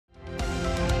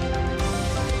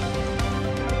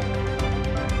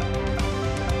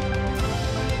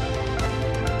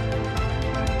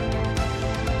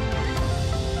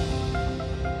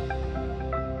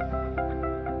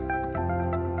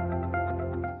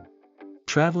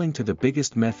Traveling to the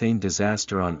biggest methane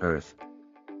disaster on Earth.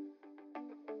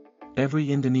 Every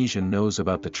Indonesian knows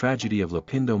about the tragedy of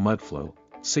Lapindo Mudflow.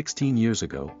 16 years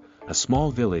ago, a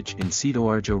small village in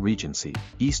Sidoarjo Regency,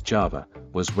 East Java,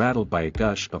 was rattled by a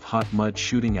gush of hot mud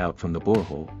shooting out from the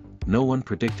borehole. No one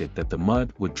predicted that the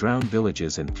mud would drown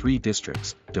villages in 3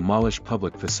 districts, demolish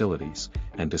public facilities,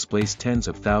 and displace tens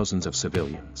of thousands of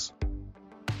civilians.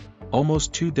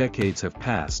 Almost 2 decades have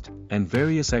passed, and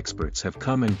various experts have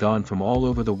come and gone from all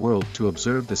over the world to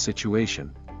observe the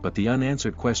situation, but the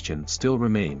unanswered question still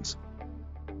remains.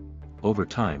 Over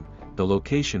time, the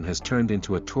location has turned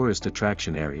into a tourist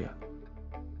attraction area.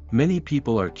 Many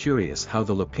people are curious how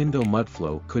the Lapindo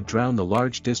Mudflow could drown the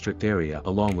large district area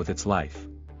along with its life.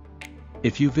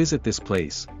 If you visit this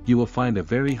place, you will find a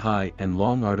very high and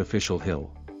long artificial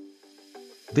hill.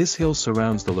 This hill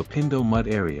surrounds the Lapindo mud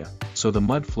area, so the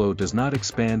mudflow does not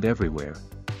expand everywhere.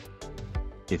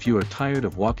 If you are tired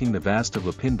of walking the vast of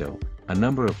Lapindo, a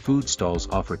number of food stalls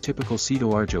offer typical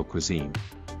Sidoarjo cuisine.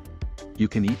 You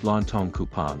can eat lontong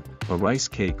kupang, a rice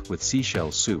cake with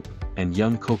seashell soup, and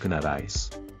young coconut ice.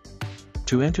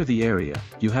 To enter the area,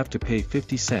 you have to pay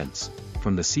 50 cents.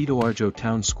 From the Sidoarjo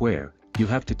town square, you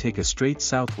have to take a straight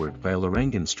southward via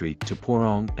Larangan Street to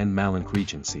Porong and Malang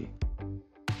Regency.